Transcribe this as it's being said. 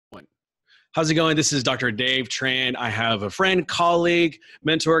How's it going? This is Dr. Dave Tran. I have a friend, colleague,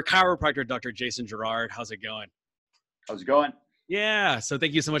 mentor, chiropractor, Dr. Jason Gerard. How's it going? How's it going? Yeah, so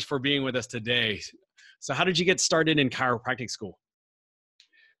thank you so much for being with us today. So how did you get started in chiropractic school?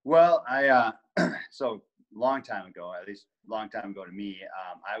 Well, so long time ago, at least long time ago to me,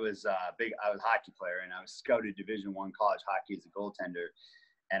 I was a hockey player, and I was scouted Division I college hockey as a goaltender.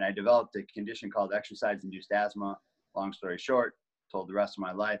 And I developed a condition called exercise-induced asthma. Long story short, told the rest of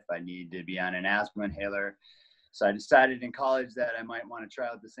my life I needed to be on an asthma inhaler. So I decided in college that I might want to try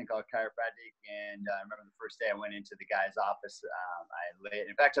out this thing called chiropractic. And I remember the first day I went into the guy's office,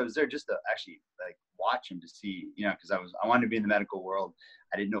 in fact, I was there just to actually like watch him to see, because I wanted to be in the medical world.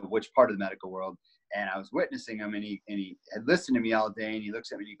 I didn't know which part of the medical world. And I was witnessing him, and he had listened to me all day, and he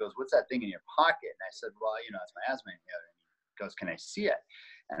looks at me and he goes, "What's that thing in your pocket?" And I said, "Well, it's my asthma inhaler." And he goes, "Can I see it?"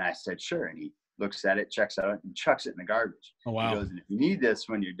 And I said, "Sure." And he looks at it, checks it out, and chucks it in the garbage. Oh, wow. He goes, "And if you need this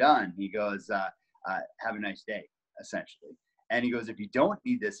when you're done," he goes, "have a nice day," essentially. And he goes, "If you don't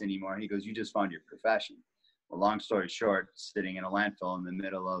need this anymore," he goes, "you just found your profession." Well, long story short, sitting in a landfill in the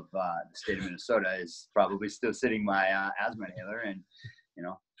middle of the state of Minnesota is probably still sitting my asthma inhaler. And,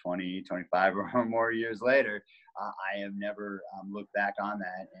 20, 25 or more years later, I have never looked back on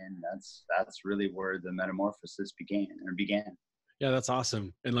that. And that's really where the metamorphosis began. Yeah, that's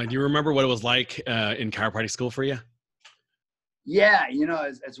awesome. And do you remember what it was like in chiropractic school for you? Yeah,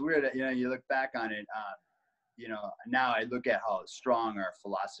 it's weird. You look back on it. Now I look at how strong our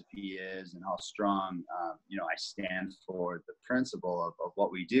philosophy is and how strong, I stand for the principle of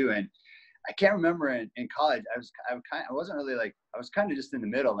what we do. And I can't remember in college, I was kind of just in the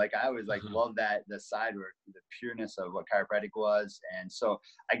middle. Like I always loved the side where the pureness of what chiropractic was. And so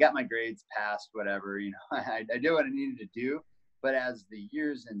I got my grades passed, whatever, I did what I needed to do. But as the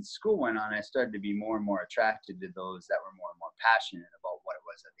years in school went on, I started to be more and more attracted to those that were more and more passionate about what it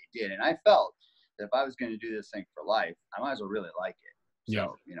was that they did. And I felt that if I was going to do this thing for life, I might as well really like it.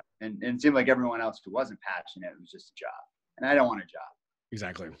 So, and it seemed like everyone else who wasn't passionate, it was just a job. And I don't want a job.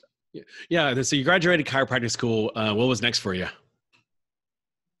 Exactly. Yeah. So you graduated chiropractic school. What was next for you?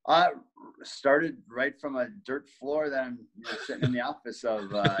 Started right from a dirt floor that I'm sitting in the office of,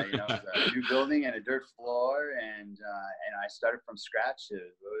 it was a new building and a dirt floor. And I started from scratch.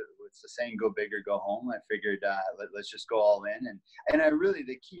 It's the saying, go big or go home. I figured, let's just go all in. And I really,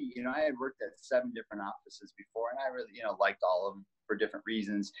 the key, I had worked at 7 different offices before, and I really, liked all of them for different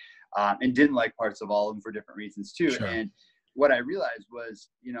reasons, and didn't like parts of all of them for different reasons too. Sure. And what I realized was,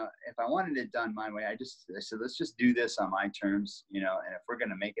 if I wanted it done my way, I said, let's just do this on my terms, and if we're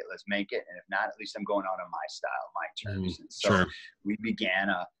going to make it, let's make it. And if not, at least I'm going out on my style, my terms. And so Sure. we began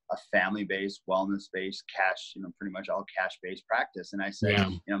a family-based, wellness-based, cash, pretty much all cash-based practice. And I said,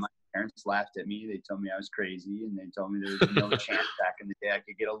 my parents laughed at me. They told me I was crazy, and they told me there was no chance back in the day I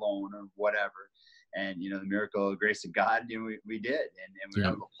could get a loan or whatever. And, the miracle of grace of God, we did, and we were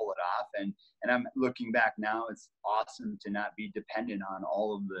able to pull it off. And I'm looking back now, it's awesome to not be dependent on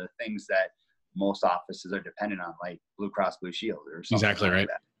all of the things that most offices are dependent on, like Blue Cross Blue Shield or something. Exactly like right.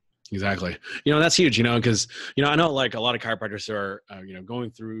 that. Exactly. That's huge, because, I know a lot of chiropractors are,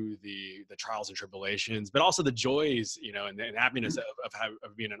 going through the trials and tribulations, but also the joys, and happiness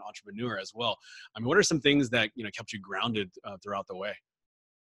of being an entrepreneur as well. I mean, what are some things that, kept you grounded throughout the way?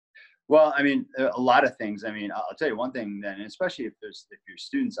 Well, I mean, a lot of things. I mean, I'll tell you one thing then, and especially if your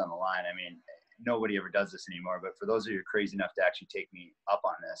students on the line. I mean, nobody ever does this anymore. But for those of you who are crazy enough to actually take me up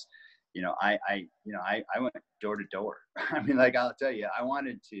on this, I went door to door. I mean, I'll tell you,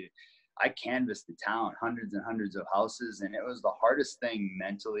 I canvassed the town, hundreds and hundreds of houses, and it was the hardest thing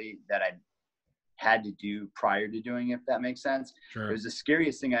mentally that I had to do prior to doing it, if that makes sense. Sure. It was the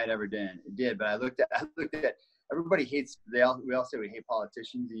scariest thing I'd ever did. But I looked at. Everybody hates. We all say we hate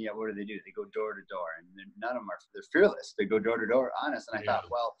politicians, and yet what do? They go door to door, and none of them they're fearless. They go door to door, honest. And I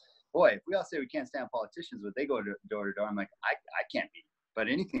thought, well, boy, if we all say we can't stand politicians, but they go door to door, I'm like, I can't be, but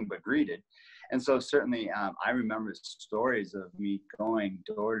anything but greeted. And so certainly, I remember stories of me going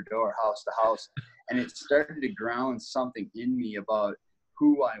door to door, house to house, and it started to ground something in me about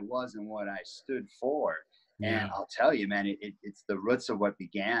who I was and what I stood for. And I'll tell you, man, it's the roots of what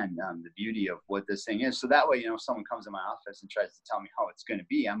began the beauty of what this thing is. So that way, if someone comes in my office and tries to tell me how it's going to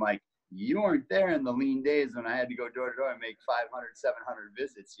be, I'm like, you weren't there in the lean days when I had to go door to door and make 500, 700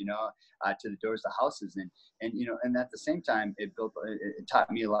 visits, to the doors of houses. And at the same time, it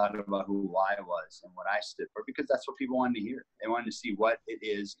taught me a lot about who I was and what I stood for, because that's what people wanted to hear. They wanted to see what it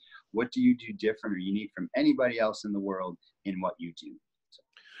is. What do you do different or unique from anybody else in the world in what you do?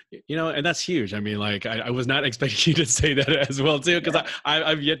 You know, and that's huge. I mean, like, I was not expecting you to say that as well too, because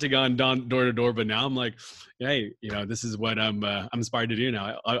I've yet to gone down door to door, but now I'm like, hey, you know, this is what I'm inspired to do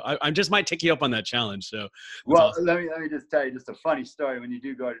now. I just might take you up on that challenge. So that's Well, awesome. let me just tell you just a funny story. When you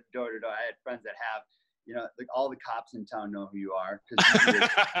do go door to door, I had friends that have, you know, like all the cops in town know who you are,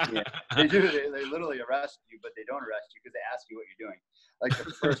 because yeah, they do. They literally arrest you, but they don't arrest you because they ask you what you're doing. Like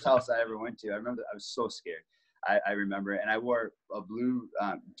the first house I ever went to, I remember I was so scared. I remember, and I wore a blue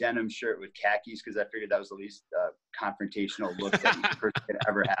denim shirt with khakis because I figured that was the least confrontational look that a person could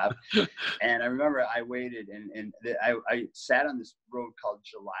ever have. And I remember I waited, and I sat on this road called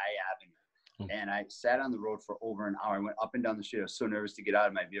July Avenue. And I sat on the road for over an hour. I went up and down the street. I was so nervous to get out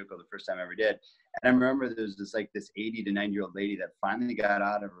of my vehicle the first time I ever did. And I remember there was this 80 to 90-year-old lady that finally got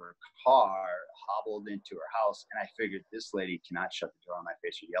out of her car, hobbled into her house. And I figured, this lady cannot shut the door on my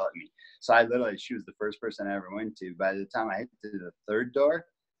face or yell at me. So she was the first person I ever went to. By the time I hit to the third door,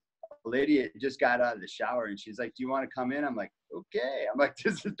 a lady just got out of the shower and she's like, do you want to come in? I'm like, okay. I'm like,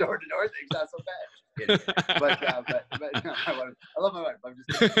 this is door to door thing's not so bad. But no, I love my wife. I'm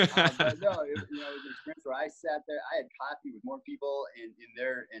just kidding. But no, it was an experience where I sat there. I had coffee with more people in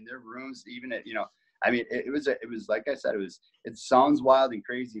their rooms, even at, I mean, it was like I said, it sounds wild and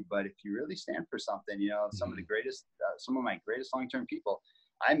crazy, but if you really stand for something, some of my greatest long-term people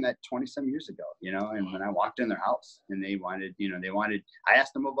I met 20 some years ago, and when I walked in their house and they wanted, I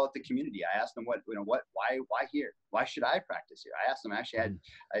asked them about the community. I asked them why here? Why should I practice here? I asked them, actually,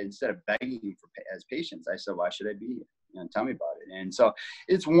 instead of begging them as patients, I said, why should I be here? Tell me about it. And so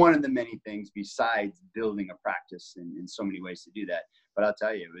it's one of the many things besides building a practice in so many ways to do that. But I'll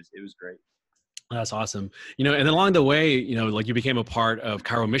tell you, it was great. That's awesome. And then along the way, like you became a part of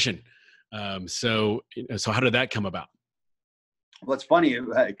ChiroMission. So how did that come about? Well, it's funny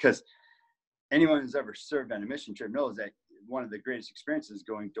because anyone who's ever served on a mission trip knows that one of the greatest experiences is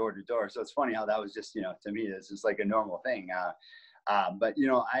going door to door. So it's funny how that was just, to me, it's just like a normal thing. But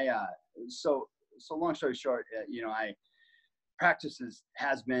so long story short, practices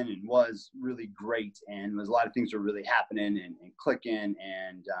has been and was really great, and there's a lot of things were really happening and clicking,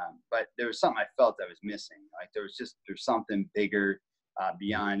 and but there was something I felt I was missing. Like there's something bigger.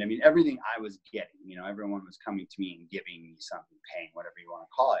 Beyond, I mean, everything I was getting, everyone was coming to me and giving me something, paying, whatever you want to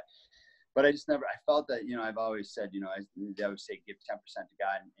call it. But I felt that, I've always said, they always say give 10% to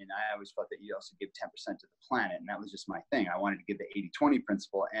God. And I always felt that you also give 10% to the planet. And that was just my thing. I wanted to give the 80-20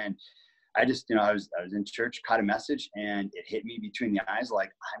 principle. And I just, I was in church, caught a message, and it hit me between the eyes.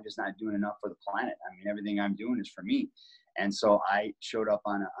 Like, I'm just not doing enough for the planet. I mean, everything I'm doing is for me. And so I showed up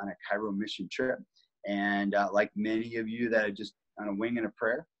on a ChiroMission trip. And like many of you that are just on a wing and a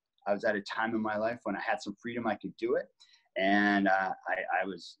prayer, I was at a time in my life when I had some freedom, I could do it. And I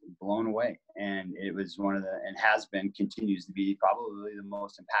was blown away. And it was and has been, continues to be probably the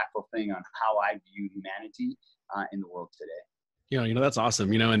most impactful thing on how I view humanity in the world today. That's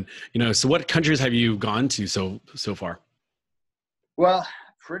awesome. So what countries have you gone to so far? Well,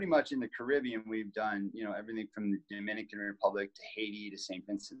 pretty much in the Caribbean, we've done, everything from the Dominican Republic to Haiti to St.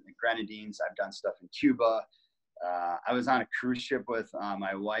 Vincent and the Grenadines. I've done stuff in Cuba. I was on a cruise ship with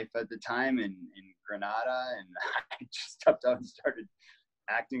my wife at the time in Grenada, and I just stepped out and started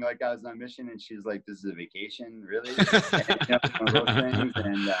acting like I was on mission. And she's like, "This is a vacation, really?" And, one of those things.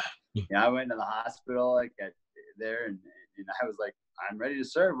 And I went to the hospital there, and I was like, "I'm ready to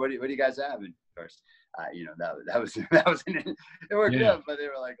serve. What do you guys have?" And of course, that was it worked out, but they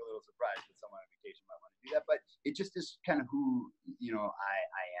were like a little surprised that someone on vacation might want to do that. But it just is kind of who I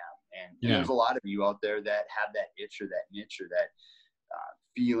am. And there's a lot of you out there that have that itch or that niche or that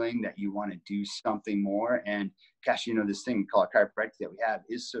feeling that you want to do something more. And gosh, this thing called chiropractic that we have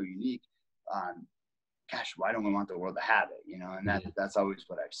is so unique. Gosh, why don't we want the world to have it? And that's always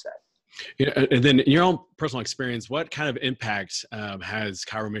what I've said. And then in your own personal experience, what kind of impact has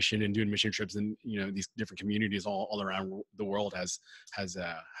ChiroMission and doing mission trips in these different communities all around the world have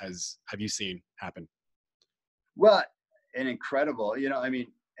you seen happen? Well, an incredible,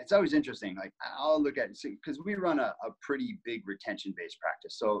 it's always interesting. Like I'll look at it because we run a pretty big retention-based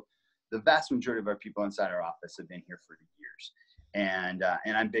practice. So the vast majority of our people inside our office have been here for years, and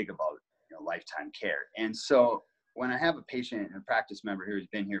I'm big about lifetime care. And so when I have a patient and a practice member who's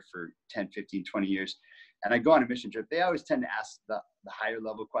been here for 10, 15, 20 years, and I go on a mission trip, they always tend to ask the higher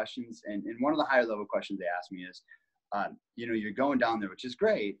level questions. And one of the higher level questions they ask me is, you're going down there, which is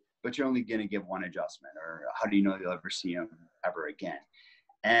great, but you're only going to give one adjustment, or how do you know you'll ever see them ever again?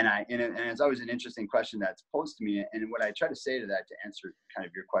 And it's always an interesting question that's posed to me. And what I try to say to that, to answer kind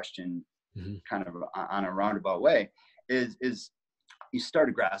of your question, kind of on a roundabout way, is you start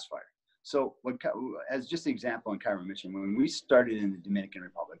a grass fire. So as just an example in ChiroMission, when we started in the Dominican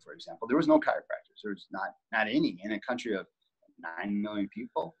Republic, for example, there was no chiropractors. There was not any in a country of 9 million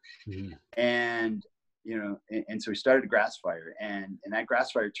people. Mhm. And, and so we started a grass fire, and that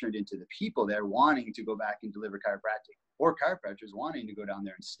grass fire turned into the people there wanting to go back and deliver chiropractic, or chiropractors wanting to go down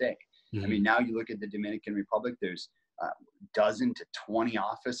there and stay. I mean, now you look at the Dominican Republic, there's dozen to 20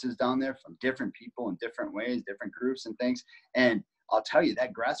 offices down there from different people in different ways, different groups and things. And I'll tell you,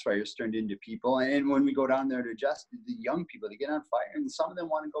 that grass fire has turned into people. And when we go down there to adjust, the young people, they get on fire, and some of them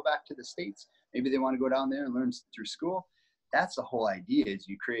want to go back to the States. Maybe they want to go down there and learn through school. That's the whole idea, is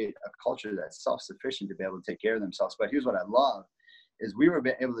you create a culture that's self-sufficient to be able to take care of themselves. But here's what I love is we were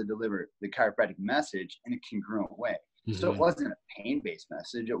able to deliver the chiropractic message in a congruent way. So it wasn't a pain-based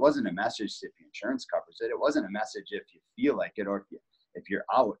message. It wasn't a message if your insurance covers it. It wasn't a message if you feel like it, or if you're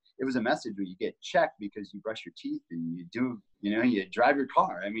out. It was a message where you get checked because you brush your teeth and you drive your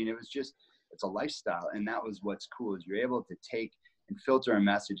car. I mean, it's a lifestyle. And that was what's cool, is you're able to take and filter a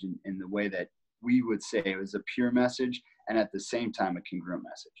message in the way that we would say it was a pure message, and at the same time, a congruent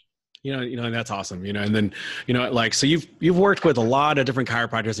message. And that's awesome, and then, like, so you've worked with a lot of different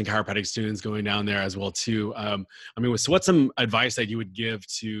chiropractors and chiropractic students going down there as well too. I mean, so what's some advice that you would give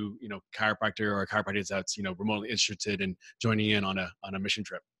to, chiropractor or chiropractors that's, remotely interested in joining in on a mission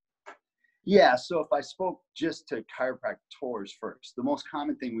trip? Yeah. So if I spoke just to chiropractors first, the most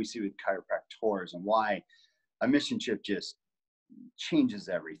common thing we see with chiropractors and why a mission trip just changes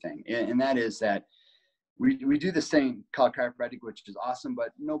everything. And that is that we do this thing called chiropractic, which is awesome, but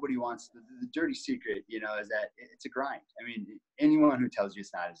nobody wants the dirty secret, is that it's a grind. I mean, anyone who tells you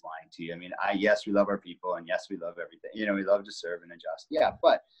it's not is lying to you. I mean, yes, we love our people, and yes, we love everything. We love to serve and adjust. Yeah,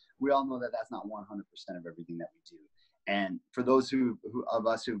 but we all know that that's not 100% of everything that we do. And for those of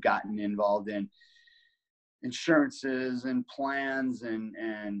us who've gotten involved in insurances and plans and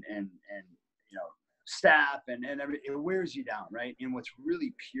staff and everything, it wears you down, right? And what's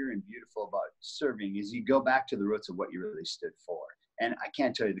really pure and beautiful about serving is you go back to the roots of what you really stood for. And I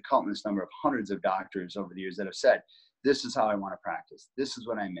can't tell you the countless number of hundreds of doctors over the years that have said, this is how I want to practice. This is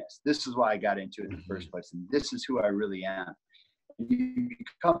what I missed. This is why I got into it in the first place. And this is who I really am. And you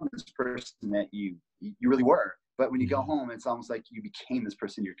become this person that you really were. But when you go home, it's almost like you became this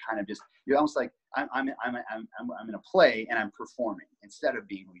person. You're almost like I'm in a play and I'm performing instead of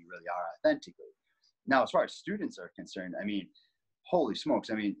being who you really are authentically. Now, as far as students are concerned, I mean, holy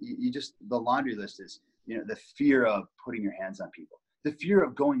smokes. I mean, the laundry list is, the fear of putting your hands on people, the fear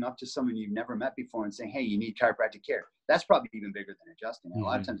of going up to someone you've never met before and saying, hey, you need chiropractic care. That's probably even bigger than adjusting. And a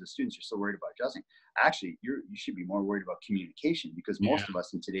lot of times the students are so worried about adjusting. Actually, you should be more worried about communication, because most of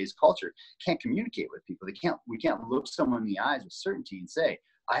us in today's culture can't communicate with people. We can't look someone in the eyes with certainty and say,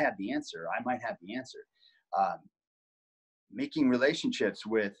 I have the answer. I might have the answer. Making relationships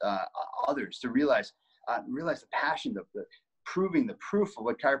with others to realize the passion, proving the proof of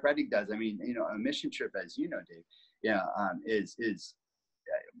what chiropractic does. I mean, a mission trip, as you know, Dave, is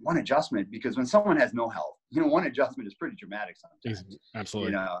one adjustment, because when someone has no health, one adjustment is pretty dramatic sometimes.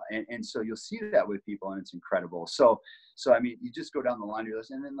 Absolutely. And so you'll see that with people, and it's incredible. So I mean, you just go down the laundry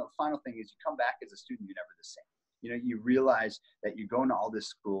list, and then the final thing is you come back as a student, you're never the same. You realize that you're going to all this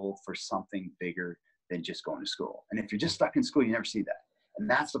school for something bigger than just going to school. And if you're just stuck in school, you never see that. And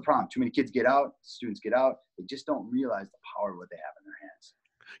that's the problem. Too many kids get out, students get out, they just don't realize the power of what they have in their hands.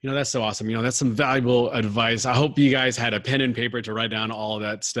 That's so awesome. That's some valuable advice. I hope you guys had a pen and paper to write down all of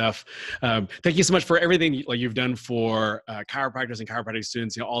that stuff. Thank you so much for everything you've done for chiropractors and chiropractic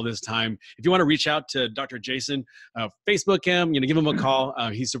students, all this time. If you want to reach out to Dr. Jason, Facebook him, give him a call.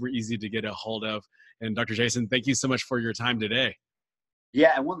 He's super easy to get a hold of. And Dr. Jason, thank you so much for your time today.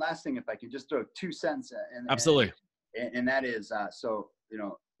 Yeah. And one last thing, if I could just throw 2 cents. Absolutely. And that is,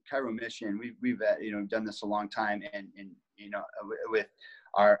 ChiroMission, we've done this a long time, and with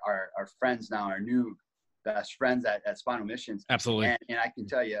our friends now, our new best friends at Spinal Missions. Absolutely. And I can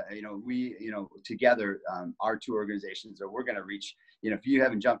tell you, we together, our 2 organizations we're going to reach, if you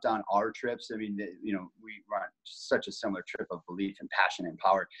haven't jumped on our trips, I mean, we run such a similar trip of belief and passion and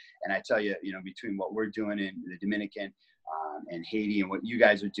power. And I tell you, between what we're doing in the Dominican, and Haiti, and what you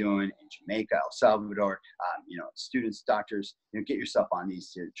guys are doing in Jamaica, El Salvador, students, doctors, get yourself on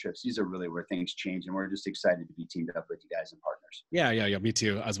these trips. These are really where things change, and we're just excited to be teamed up with you guys and partners. Yeah. Me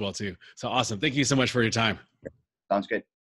too, as well too. So awesome. Thank you so much for your time. Sounds good.